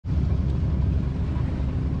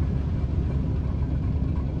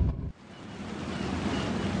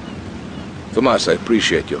Tomas, I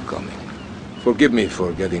appreciate your coming. Forgive me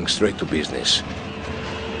for getting straight to business.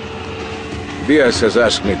 Diaz has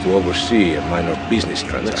asked me to oversee a minor business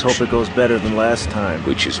transaction. Let's hope it goes better than last time.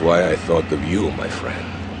 Which is why I thought of you, my friend.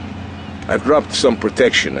 I've dropped some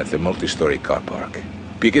protection at the multi-story car park.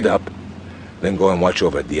 Pick it up, then go and watch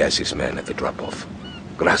over Diaz's men at the drop-off.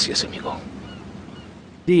 Gracias, amigo.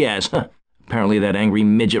 Diaz, huh? Apparently that angry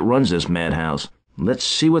midget runs this madhouse. Let's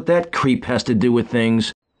see what that creep has to do with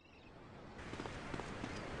things.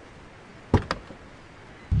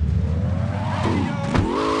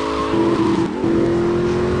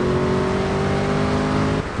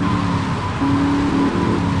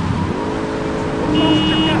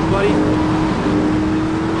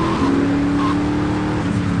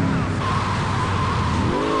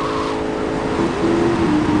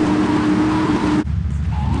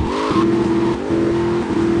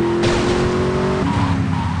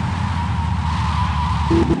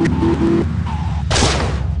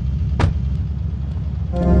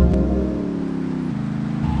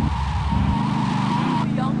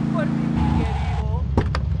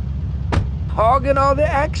 Hogging all the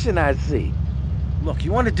action, I see. Look,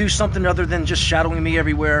 you want to do something other than just shadowing me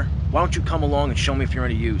everywhere? Why don't you come along and show me if you're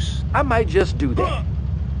any use? I might just do that.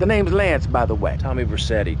 The name's Lance, by the way. Tommy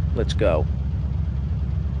Vercetti. Let's go.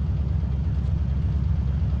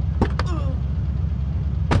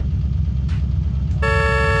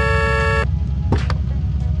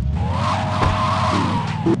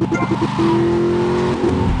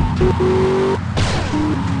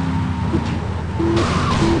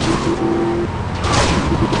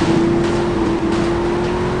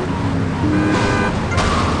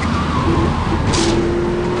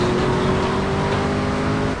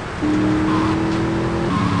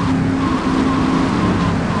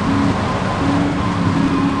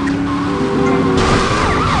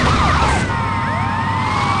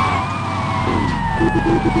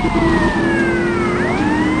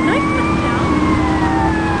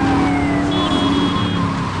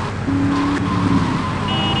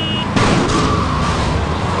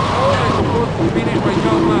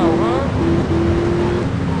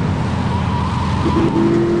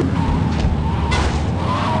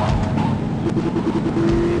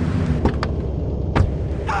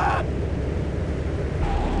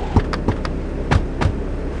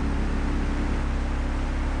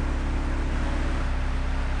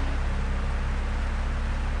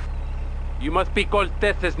 You must be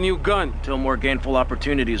Cortez's new gun. Until more gainful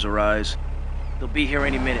opportunities arise. They'll be here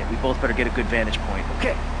any minute. We both better get a good vantage point.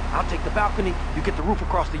 Okay, I'll take the balcony, you get the roof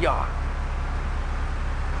across the yard.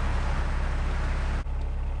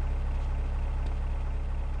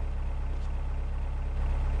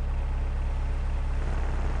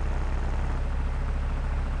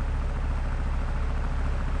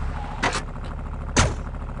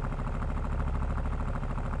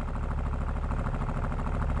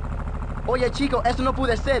 Oye, chico, eso no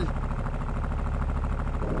puede ser.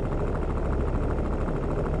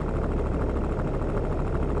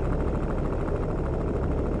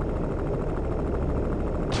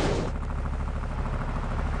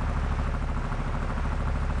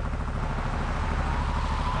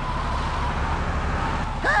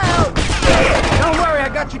 Help! Don't worry, I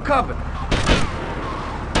got you covered.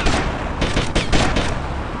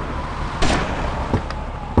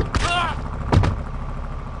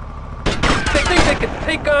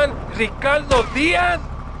 Take on Ricardo Diaz?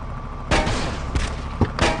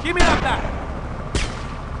 Give me that back!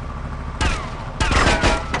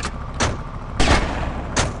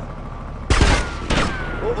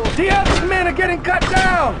 Diaz's men are getting cut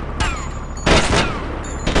down!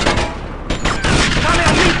 Tommy,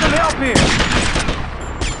 I need some help here!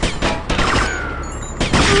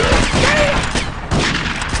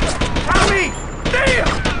 Tommy! Damn!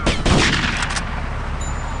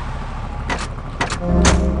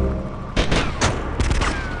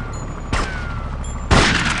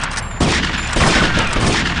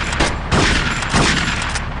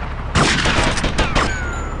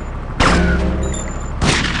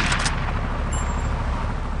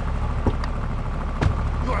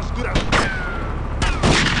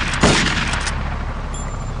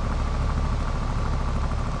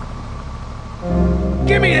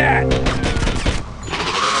 Give me that!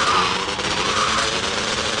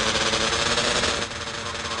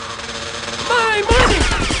 My money!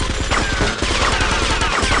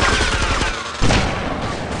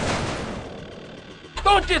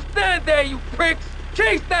 Don't just stand there, you pricks!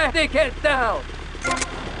 Chase that dickhead down!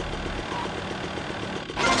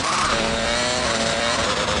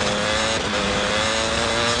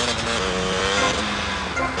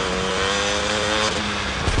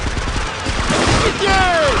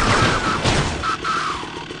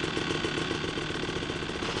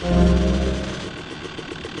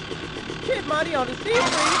 on the sea breeze.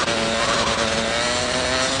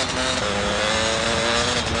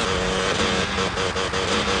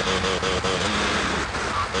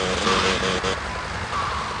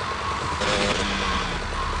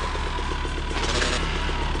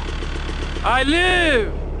 I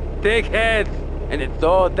live! Dickheads! And it's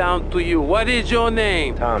all down to you. What is your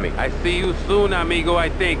name? Tommy. I see you soon, amigo, I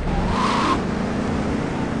think.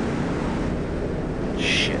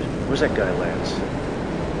 Shit. Where's that guy, Lance?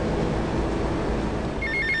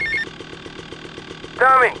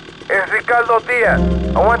 Tommy, it's Ricardo Diaz.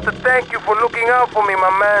 I want to thank you for looking out for me, my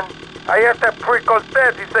man. I asked that prick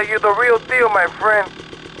Cortez. He said you're the real deal, my friend.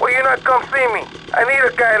 Will you not come see me? I need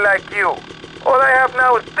a guy like you. All I have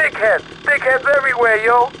now is dickheads. Dickheads everywhere,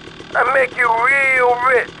 yo. I make you real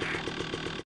rich.